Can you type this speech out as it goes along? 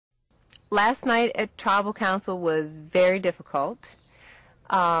last night at Tribal Council was very difficult.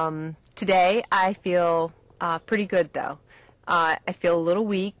 Today I feel pretty good, though. I feel a little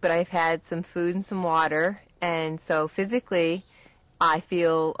weak, but I've had some food and some water, and so physically I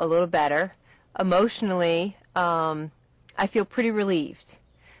feel a little better. Emotionally, I feel pretty relieved.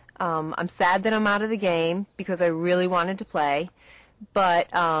 I'm sad that I'm out of the game because I really wanted to play, but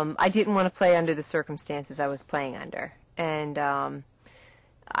I didn't want to play under the circumstances I was playing under. And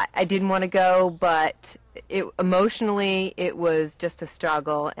I didn't want to go, but emotionally it was just a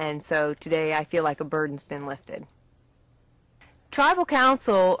struggle, and so today I feel like a burden's been lifted. Tribal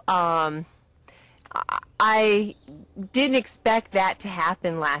Council, I didn't expect that to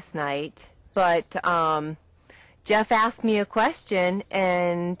happen last night, but Jeff asked me a question,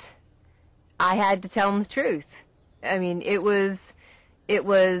 and I had to tell him the truth. I mean, it was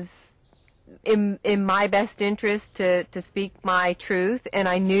in my best interest to speak my truth, and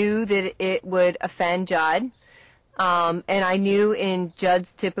I knew that it would offend Judd, and I knew in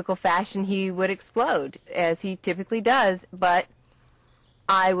Judd's typical fashion he would explode, as he typically does, but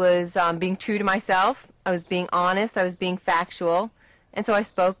I was being true to myself, I was being honest, I was being factual, and so I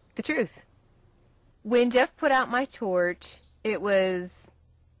spoke the truth. When Jeff put out my torch, it was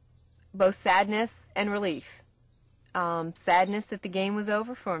both sadness and relief. Sadness that the game was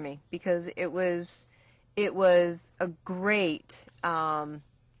over for me, because it was a great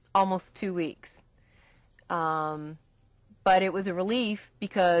almost 2 weeks. But it was a relief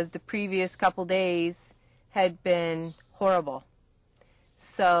because the previous couple days had been horrible.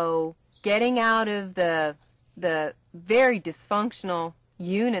 So getting out of the very dysfunctional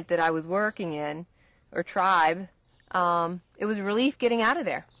unit that I was working in, or tribe, it was a relief getting out of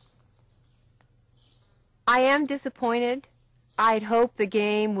there. I am disappointed. I'd hoped the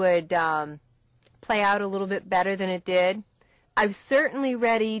game would play out a little bit better than it did. I'm certainly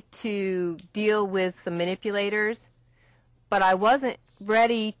ready to deal with some manipulators, but I wasn't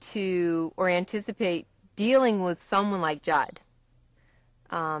ready to or anticipate dealing with someone like Judd.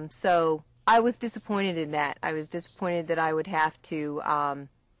 So I was disappointed in that. I was disappointed that I would have to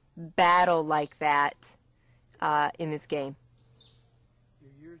battle like that in this game.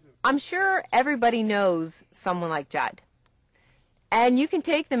 I'm sure everybody knows someone like Judd, and you can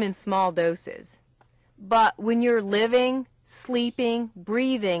take them in small doses, but when you're living, sleeping,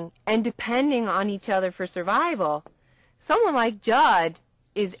 breathing, and depending on each other for survival, someone like Judd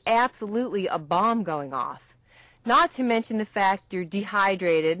is absolutely a bomb going off. Not to mention the fact you're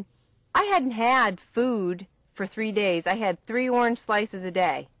dehydrated. I hadn't had food for 3 days. I had 3 orange slices a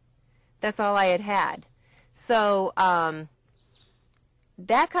day. That's all I had had. So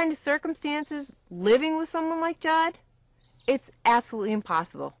that kind of circumstances, living with someone like Judd, it's absolutely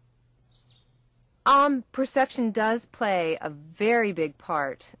impossible. Perception does play a very big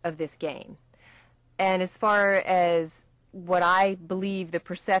part of this game. And as far as what I believe the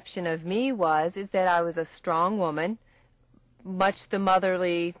perception of me was, is that I was a strong woman, much the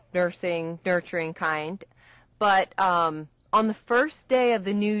motherly, nurturing kind. But on the first day of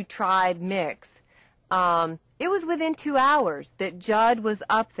the new tribe mix, it was within 2 hours that Judd was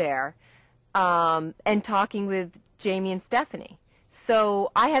up there and talking with Jamie and Stephanie.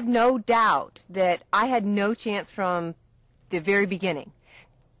 So I have no doubt that I had no chance from the very beginning.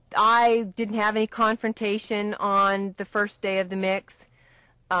 I didn't have any confrontation on the first day of the mix,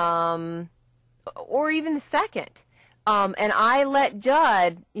 or even the second. And I let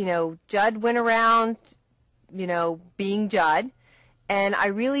Judd, Judd went around, being Judd, and I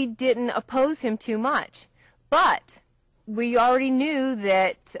really didn't oppose him too much. But we already knew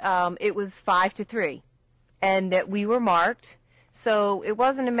that it was 5-3, and that we were marked. So it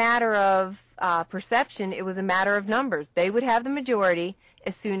wasn't a matter of perception, it was a matter of numbers. They would have the majority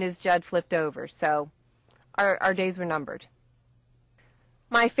as soon as Judd flipped over. So our days were numbered.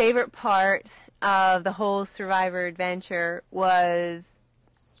 My favorite part of the whole Survivor adventure was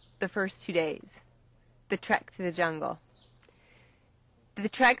the first 2 days, the trek through the jungle. The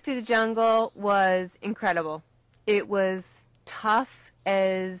trek through the jungle was incredible. It was tough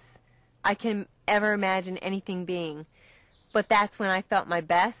as I can ever imagine anything being. But that's when I felt my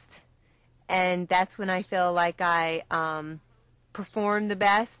best, and that's when I feel like I performed the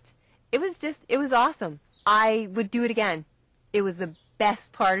best. It was awesome. I would do it again. It was the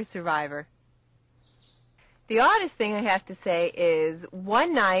best part of Survivor. The oddest thing I have to say is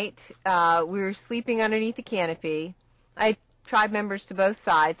one night we were sleeping underneath the canopy. I had tribe members to both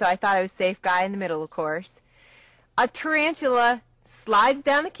sides, so I thought I was safe guy in the middle, of course. A tarantula slides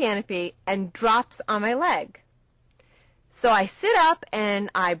down the canopy and drops on my leg. So I sit up and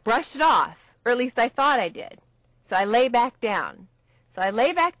I brush it off, or at least I thought I did. So I lay back down. So I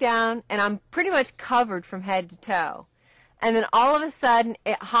lay back down, and I'm pretty much covered from head to toe. And then all of a sudden,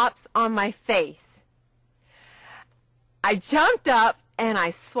 it hops on my face. I jumped up, and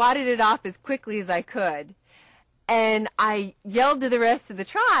I swatted it off as quickly as I could. And I yelled to the rest of the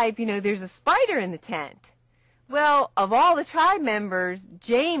tribe, there's a spider in the tent. Well, of all the tribe members,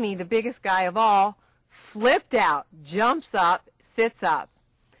 Jamie, the biggest guy of all, flipped out, jumps up, sits up.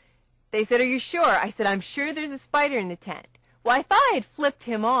 They said, "Are you sure?" I said, "I'm sure there's a spider in the tent." Well, I thought I had flipped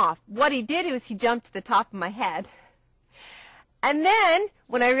him off. What he did was he jumped to the top of my head. And then,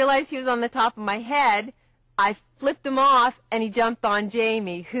 when I realized he was on the top of my head, I flipped him off, and he jumped on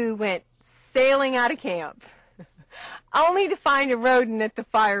Jamie, who went sailing out of camp, only to find a rodent at the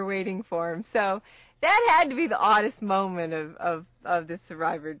fire waiting for him. So that had to be the oddest moment of this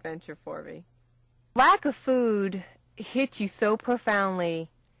Survivor adventure for me. Lack of food hits you so profoundly,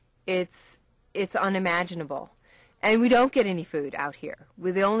 it's unimaginable. And we don't get any food out here.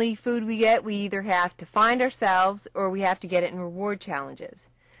 With the only food we get, we either have to find ourselves or we have to get it in reward challenges.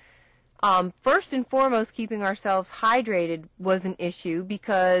 First and foremost, keeping ourselves hydrated was an issue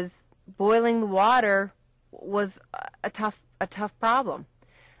because boiling the water was a tough problem.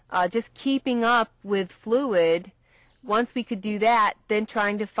 Just keeping up with fluid, once we could do that, then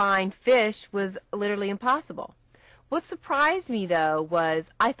trying to find fish was literally impossible. What surprised me, though, was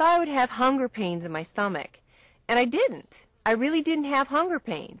I thought I would have hunger pains in my stomach, and I didn't. I really didn't have hunger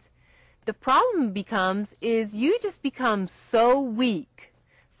pains. The problem is you just become so weak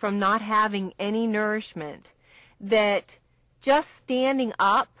from not having any nourishment that just standing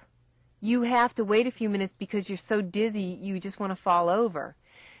up, you have to wait a few minutes because you're so dizzy you just want to fall over.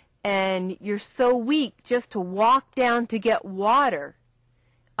 And you're so weak just to walk down to get water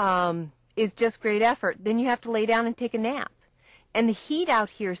is just great effort. Then you have to lay down and take a nap. And the heat out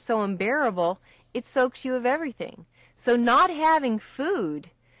here is so unbearable, it soaks you of everything. So not having food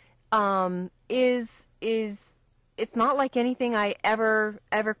it's not like anything I ever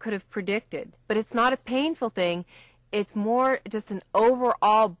could have predicted. But it's not a painful thing. It's more just an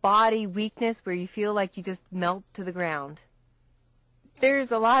overall body weakness where you feel like you just melt to the ground.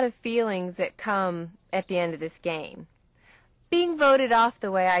 There's a lot of feelings that come at the end of this game. Being voted off the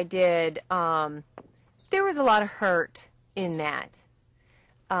way I did, there was a lot of hurt in that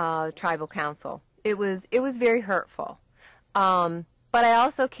tribal council. It was very hurtful. But I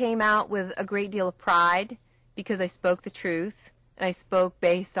also came out with a great deal of pride because I spoke the truth, and I spoke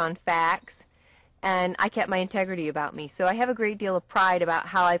based on facts, and I kept my integrity about me. So I have a great deal of pride about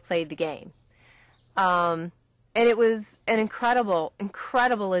how I played the game. And it was an incredible,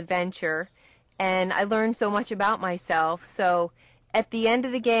 incredible adventure, and I learned so much about myself. So at the end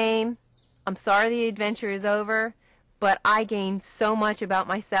of the game, I'm sorry the adventure is over, but I gained so much about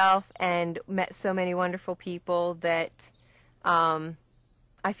myself and met so many wonderful people that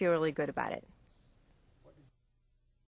I feel really good about it.